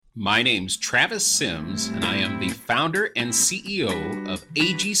My name's Travis Sims, and I am the founder and CEO of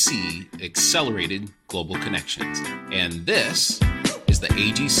AGC Accelerated Global Connections. And this is the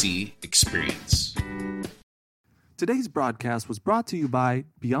AGC Experience. Today's broadcast was brought to you by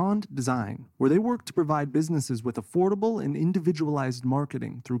Beyond Design, where they work to provide businesses with affordable and individualized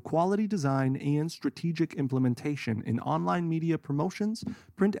marketing through quality design and strategic implementation in online media promotions,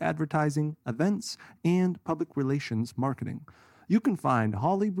 print advertising, events, and public relations marketing. You can find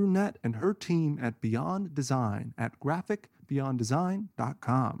Holly Brunette and her team at Beyond Design at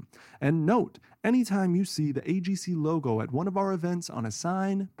graphicbeyonddesign.com. And note, anytime you see the AGC logo at one of our events on a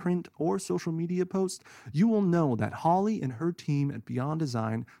sign, print, or social media post, you will know that Holly and her team at Beyond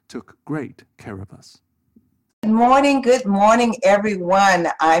Design took great care of us. Good morning, everyone.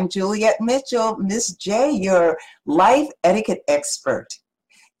 I'm Juliet Mitchell, Miss J, your life etiquette expert.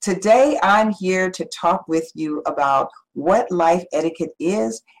 Today, I'm here to talk with you about what life etiquette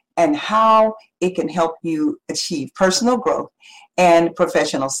is and how it can help you achieve personal growth and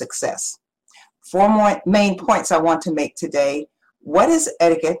professional success. Four more main points I want to make today. What is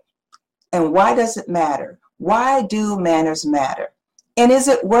etiquette and why does it matter? Why do manners matter? And is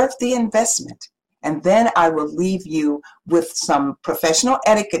it worth the investment? And then I will leave you with some professional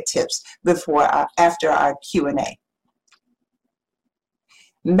etiquette tips after our Q&A.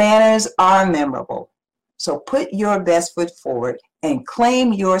 Manners are memorable. So put your best foot forward and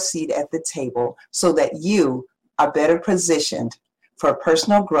claim your seat at the table so that you are better positioned for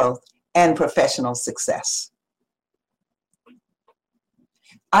personal growth and professional success.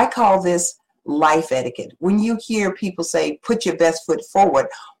 I call this life etiquette. When you hear people say, put your best foot forward,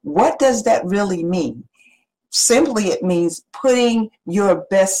 what does that really mean? Simply, it means putting your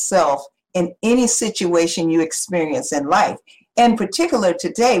best self in any situation you experience in life. In particular,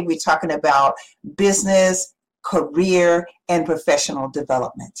 today, we're talking about business, career, and professional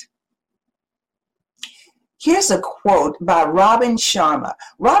development. Here's a quote by Robin Sharma.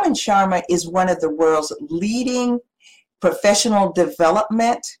 Robin Sharma is one of the world's leading professional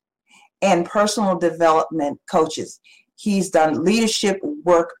development and personal development coaches. He's done leadership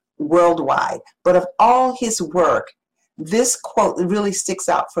work worldwide. But of all his work, this quote really sticks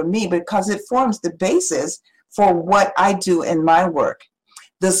out for me because it forms the basis for what I do in my work.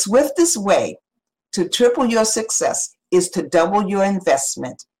 The swiftest way to triple your success is to double your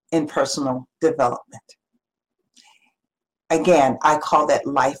investment in personal development. Again, I call that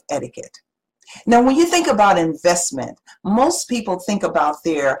life etiquette. Now, when you think about investment, most people think about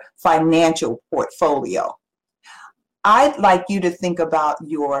their financial portfolio. I'd like you to think about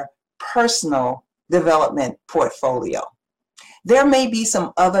your personal development portfolio. There may be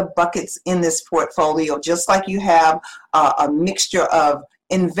some other buckets in this portfolio, just like you have a mixture of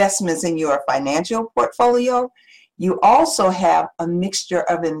investments in your financial portfolio. You also have a mixture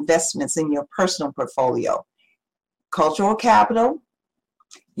of investments in your personal portfolio. Cultural capital,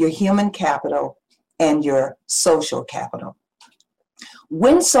 your human capital, and your social capital.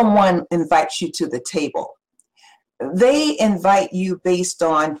 When someone invites you to the table, they invite you based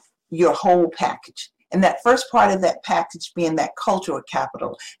on your whole package. And that first part of that package being that cultural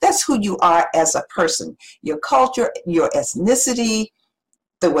capital. That's who you are as a person. Your culture, your ethnicity,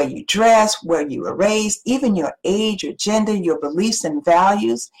 the way you dress, where you were raised, even your age, your gender, your beliefs and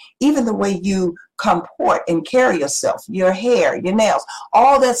values, even the way you comport and carry yourself, your hair, your nails.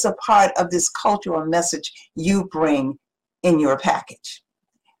 All that's a part of this cultural message you bring in your package.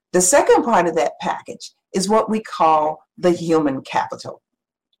 The second part of that package is what we call the human capital.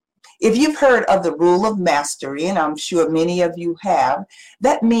 If you've heard of the rule of mastery, and I'm sure many of you have,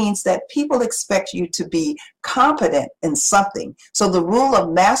 that means that people expect you to be competent in something. So the rule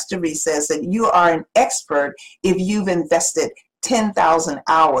of mastery says that you are an expert if you've invested 10,000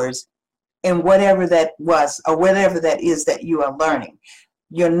 hours in whatever that was or whatever that is that you are learning.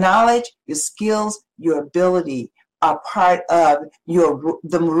 Your knowledge, your skills, your ability are part of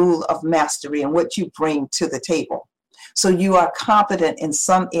the rule of mastery and what you bring to the table. So you are competent in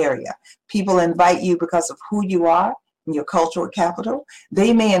some area. People invite you because of who you are and your cultural capital.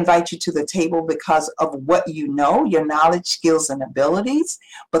 They may invite you to the table because of what you know, your knowledge, skills, and abilities.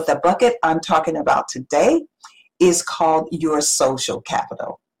 But the bucket I'm talking about today is called your social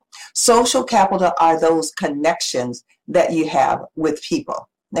capital. Social capital are those connections that you have with people.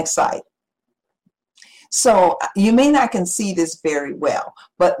 Next slide. So you may not can see this very well,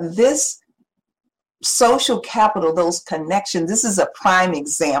 but this social capital, those connections, this is a prime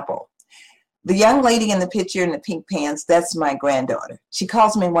example. The young lady in the picture in the pink pants, that's my granddaughter. She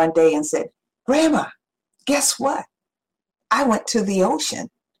calls me one day and said, "Grandma, guess what? I went to the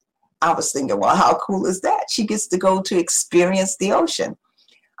ocean." I was thinking, well, how cool is that? She gets to go to experience the ocean.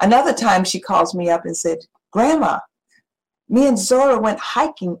 Another time she calls me up and said, Grandma, me and Zora went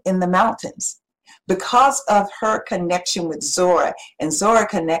hiking in the mountains. Because of her connection with Zora and Zora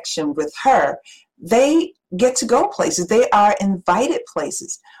connection with her, they get to go places. They are invited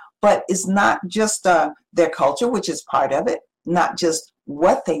places. But it's not just their culture, which is part of it, not just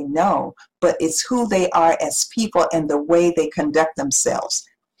what they know, but it's who they are as people and the way they conduct themselves.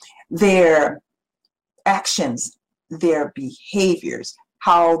 Their actions, their behaviors,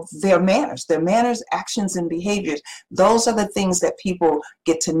 how their manners, actions, and behaviors. Those are the things that people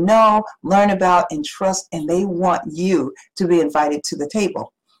get to know, learn about, and trust, and they want you to be invited to the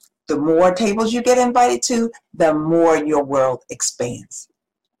table. The more tables you get invited to, the more your world expands.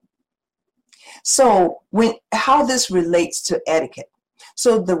 So how this relates to etiquette.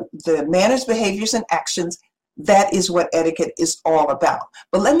 So the manners, behaviors, and actions, that is what etiquette is all about.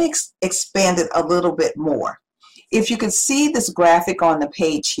 But let me expand it a little bit more. If you can see this graphic on the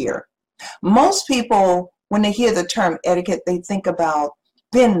page here, most people, when they hear the term etiquette, they think about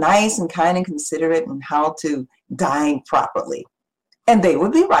being nice and kind and considerate and how to dine properly. And they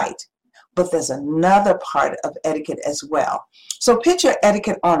would be right. But there's another part of etiquette as well. So picture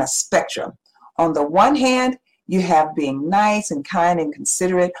etiquette on a spectrum. On the one hand, you have being nice and kind and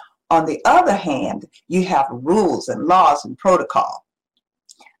considerate. On the other hand, you have rules and laws and protocol.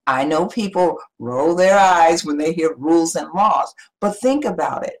 I know people roll their eyes when they hear rules and laws, but think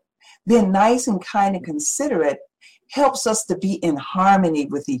about it. Being nice and kind and considerate helps us to be in harmony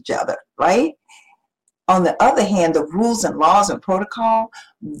with each other, right? On the other hand, the rules and laws and protocol,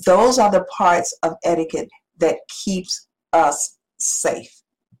 those are the parts of etiquette that keeps us safe,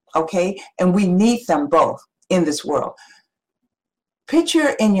 okay? And we need them both in this world. Picture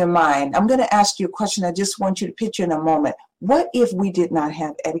in your mind, I'm going to ask you a question. I just want you to picture in a moment. What if we did not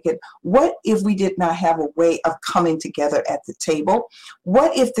have etiquette? What if we did not have a way of coming together at the table?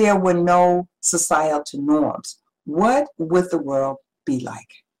 What if there were no societal norms? What would the world be like?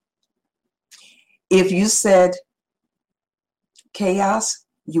 If you said chaos,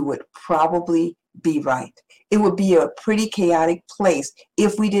 you would probably be right. It would be a pretty chaotic place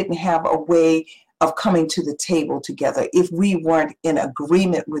if we didn't have a way of coming to the table together, if we weren't in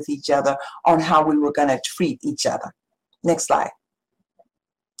agreement with each other on how we were going to treat each other. Next slide.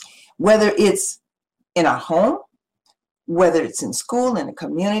 Whether it's in our home, whether it's in school, in the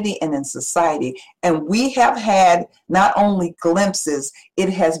community, and in society, and we have had not only glimpses, it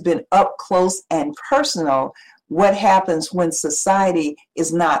has been up close and personal what happens when society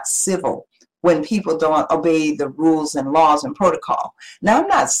is not civil, when people don't obey the rules and laws and protocol. Now, I'm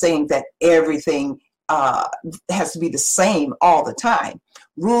not saying that everything has to be the same all the time.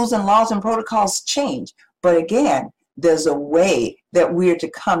 Rules and laws and protocols change, but again, there's a way that we're to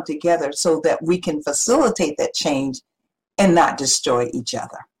come together so that we can facilitate that change and not destroy each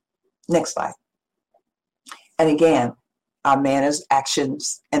other. Next slide. And again, our manners,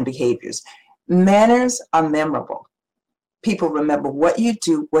 actions, and behaviors. Manners are memorable. People remember what you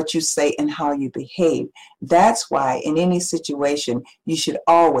do, what you say, and how you behave. That's why in any situation, you should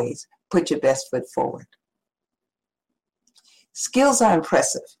always put your best foot forward. Skills are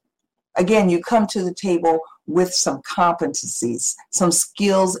impressive. Again, you come to the table with some competencies, some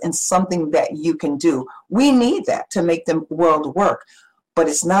skills, and something that you can do. We need that to make the world work, but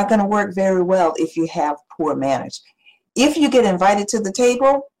it's not going to work very well if you have poor manners. If you get invited to the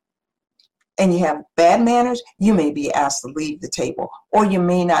table and you have bad manners, you may be asked to leave the table, or you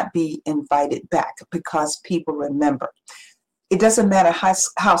may not be invited back because people remember. It doesn't matter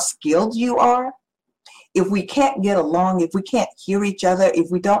how skilled you are. If we can't get along, if we can't hear each other,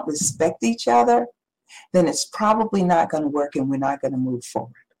 if we don't respect each other, then it's probably not going to work and we're not going to move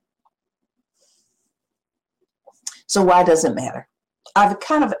forward. So why does it matter? I've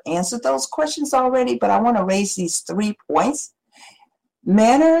kind of answered those questions already, but I want to raise these 3 points.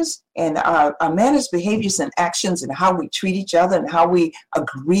 Manners and our manners, behaviors, and actions, and how we treat each other and how we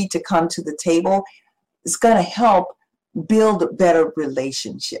agree to come to the table is going to help build better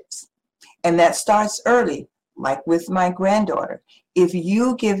relationships. And that starts early, like with my granddaughter. If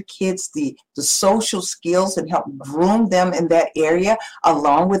you give kids the social skills and help groom them in that area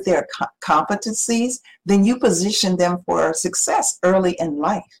along with their competencies, then you position them for success early in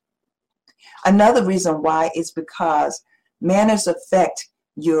life. Another reason why is because manners affect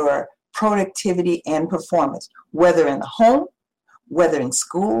your productivity and performance, whether in the home, whether in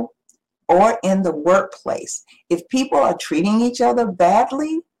school, or in the workplace. If people are treating each other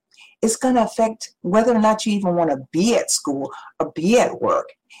badly, it's going to affect whether or not you even want to be at school or be at work.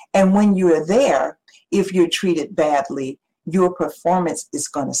 And when you're there, if you're treated badly, your performance is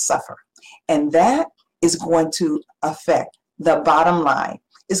going to suffer. And that is going to affect the bottom line.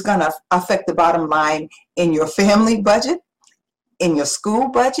 is going to affect the bottom line in your family budget, in your school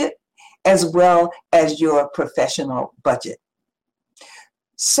budget, as well as your professional budget.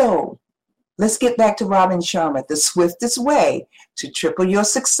 So let's get back to Robin Sharma. The swiftest way to triple your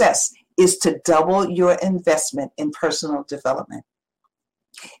success is to double your investment in personal development.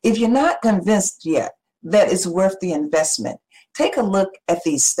 If you're not convinced yet that it's worth the investment, take a look at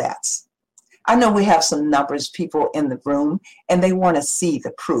these stats. I know we have some numbers, people in the room, and they want to see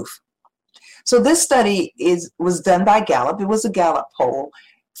the proof. So this study was done by Gallup. It was a Gallup poll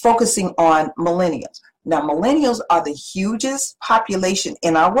focusing on millennials. Now, millennials are the hugest population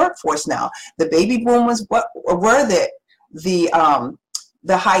in our workforce now. The baby boomers were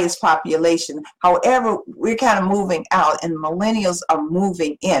the highest population. However, we're kind of moving out, and millennials are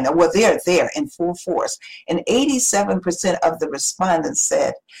moving in. Well, they're there in full force. And 87% of the respondents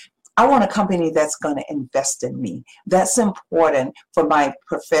said, I want a company that's going to invest in me. That's important for my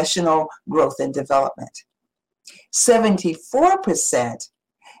professional growth and development. 74%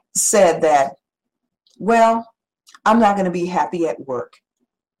 said that, well, I'm not going to be happy at work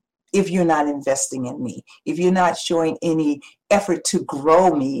if you're not investing in me, if you're not showing any effort to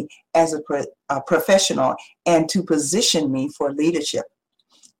grow me as a professional and to position me for leadership.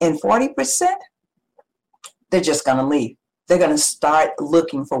 And 40%, they're just going to leave. They're going to start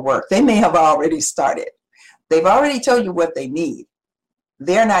looking for work. They may have already started. They've already told you what they need.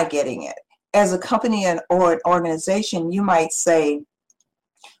 They're not getting it. As a company or an organization, you might say,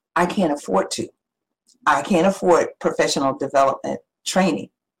 I can't afford to. I can't afford professional development training.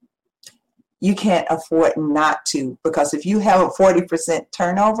 You can't afford not to, because if you have a 40%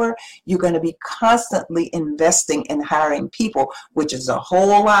 turnover, you're going to be constantly investing in hiring people, which is a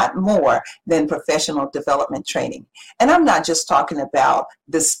whole lot more than professional development training. And I'm not just talking about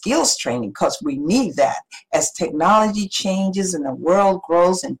the skills training, because we need that as technology changes and the world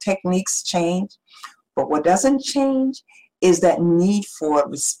grows and techniques change. But what doesn't change is that need for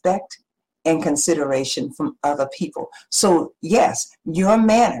respect and consideration from other people. So yes, your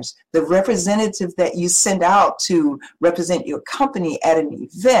manners, the representative that you send out to represent your company at an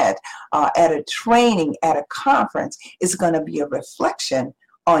event, at a training, at a conference, is going to be a reflection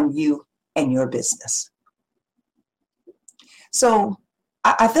on you and your business. So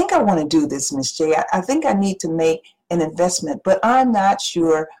I think I want to do this, Ms. J. I think I need to make an investment, but I'm not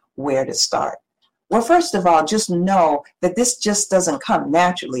sure where to start. Well, first of all, just know that this just doesn't come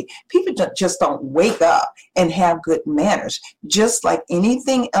naturally. People just don't wake up and have good manners. Just like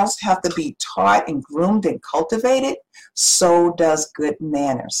anything else have to be taught and groomed and cultivated, so does good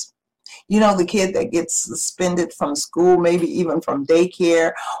manners. You know, the kid that gets suspended from school, maybe even from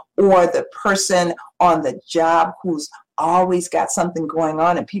daycare, or the person on the job who's always got something going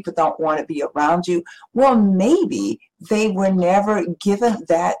on and people don't want to be around you. Well, maybe they were never given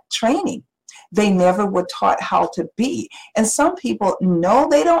that training. They never were taught how to be. And some people know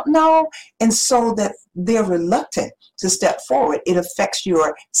they don't know, and so that they're reluctant to step forward. It affects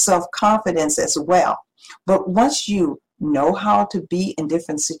your self-confidence as well. But once you know how to be in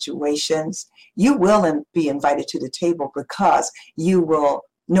different situations, you will be invited to the table, because you will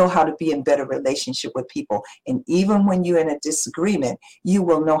know how to be in better relationship with people. And even when you're in a disagreement, you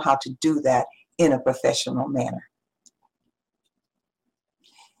will know how to do that in a professional manner.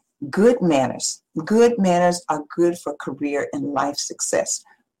 Good manners. Good manners are good for career and life success,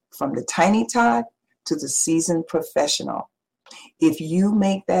 from the tiny tot to the seasoned professional. If you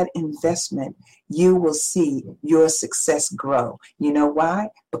make that investment, you will see your success grow. You know why?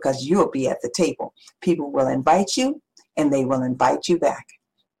 Because you'll be at the table. People will invite you, and they will invite you back.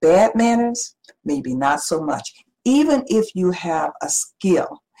 Bad manners, maybe not so much. Even if you have a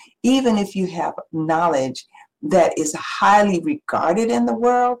skill, even if you have knowledge that is highly regarded in the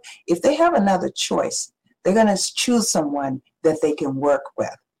world, if they have another choice, they're going to choose someone that they can work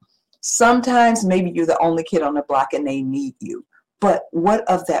with. Sometimes maybe you're the only kid on the block and they need you. But what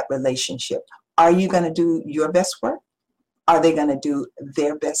of that relationship? Are you going to do your best work? Are they going to do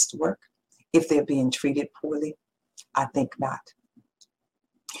their best work if they're being treated poorly? I think not.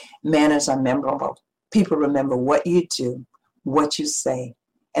 Manners are memorable. People remember what you do, what you say,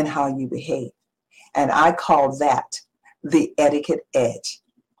 and how you behave. And I call that the etiquette edge.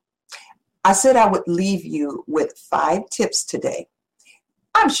 I said I would leave you with 5 tips today.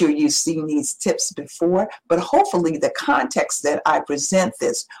 I'm sure you've seen these tips before, but hopefully the context that I present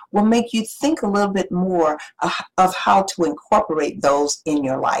this will make you think a little bit more of how to incorporate those in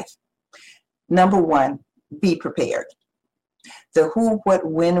your life. Number 1, be prepared. The who, what,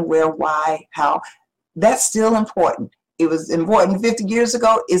 when, where, why, how, that's still important. It was important 50 years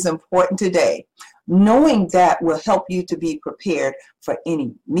ago, is important today. Knowing that will help you to be prepared for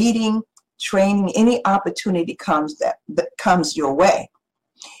any meeting, training, any opportunity that comes your way.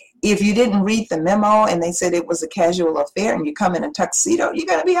 If you didn't read the memo and they said it was a casual affair and you come in a tuxedo, you're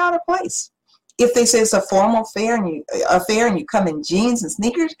going to be out of place. If they say it's a formal affair and you come in jeans and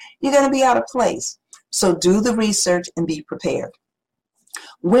sneakers, you're going to be out of place. So do the research and be prepared.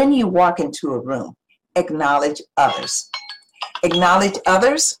 When you walk into a room, acknowledge others. Acknowledge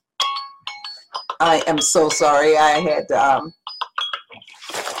others. I am so sorry. I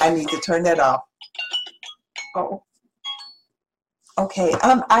need to turn that off. Oh. Okay,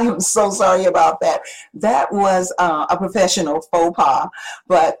 I am so sorry about that. That was a professional faux pas,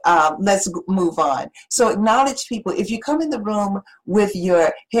 but let's move on. So acknowledge people. If you come in the room with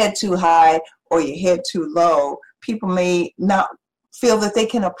your head too high or your head too low, people may not feel that they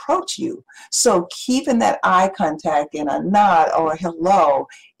can approach you. So keeping that eye contact and a nod or a hello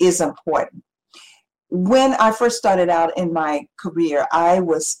is important. When I first started out in my career, I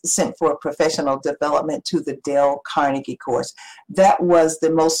was sent for a professional development to the Dale Carnegie course. That was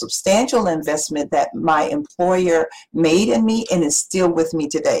the most substantial investment that my employer made in me and is still with me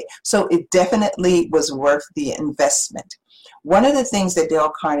today. So it definitely was worth the investment. One of the things that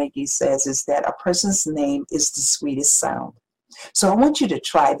Dale Carnegie says is that a person's name is the sweetest sound. So I want you to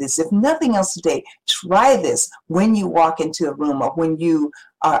try this. If nothing else today, try this when you walk into a room or when you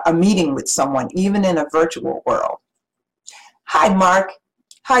are meeting with someone, even in a virtual world. Hi, Mark.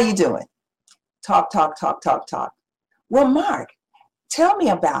 How you doing? Talk, talk, talk, talk, talk. Well, Mark, tell me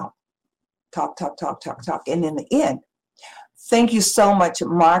about talk, talk, talk, talk, talk. And in the end, thank you so much,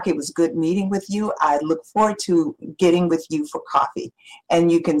 Mark. It was good meeting with you. I look forward to getting with you for coffee.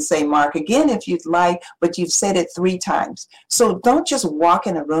 And you can say Mark again if you'd like, but you've said it 3 times. So don't just walk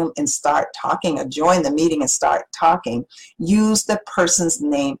in a room and start talking or join the meeting and start talking. Use the person's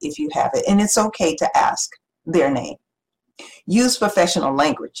name if you have it. And it's okay to ask their name. Use professional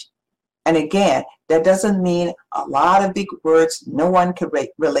language. And again, that doesn't mean a lot of big words no one can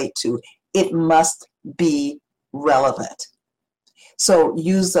relate to. It must be relevant. So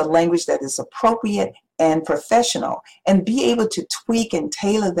use a language that is appropriate and professional, and be able to tweak and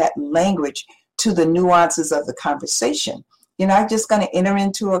tailor that language to the nuances of the conversation. You're not just going to enter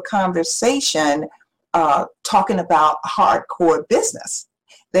into a conversation talking about hardcore business.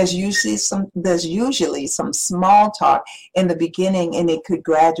 There's usually some small talk in the beginning, and it could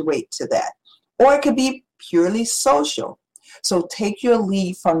graduate to that. Or it could be purely social. So take your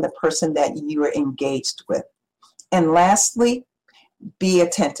lead from the person that you are engaged with. And lastly, be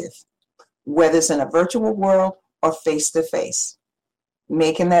attentive, whether it's in a virtual world or face-to-face.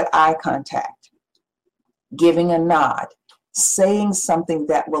 Making that eye contact, giving a nod, saying something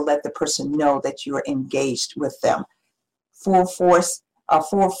that will let the person know that you are engaged with them. Full face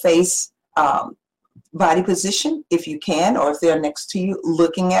body position if you can, or if they're next to you,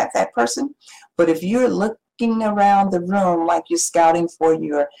 looking at that person. But if you're looking around the room like you're scouting for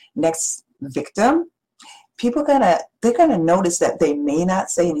your next victim, they're gonna notice that they may not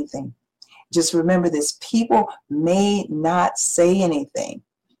say anything. Just remember this: people may not say anything,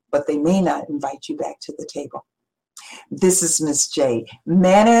 but they may not invite you back to the table. This is Miss J.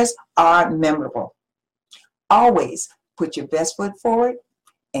 Manners are memorable. Always put your best foot forward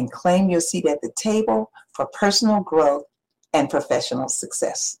and claim your seat at the table for personal growth and professional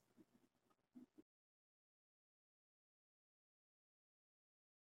success.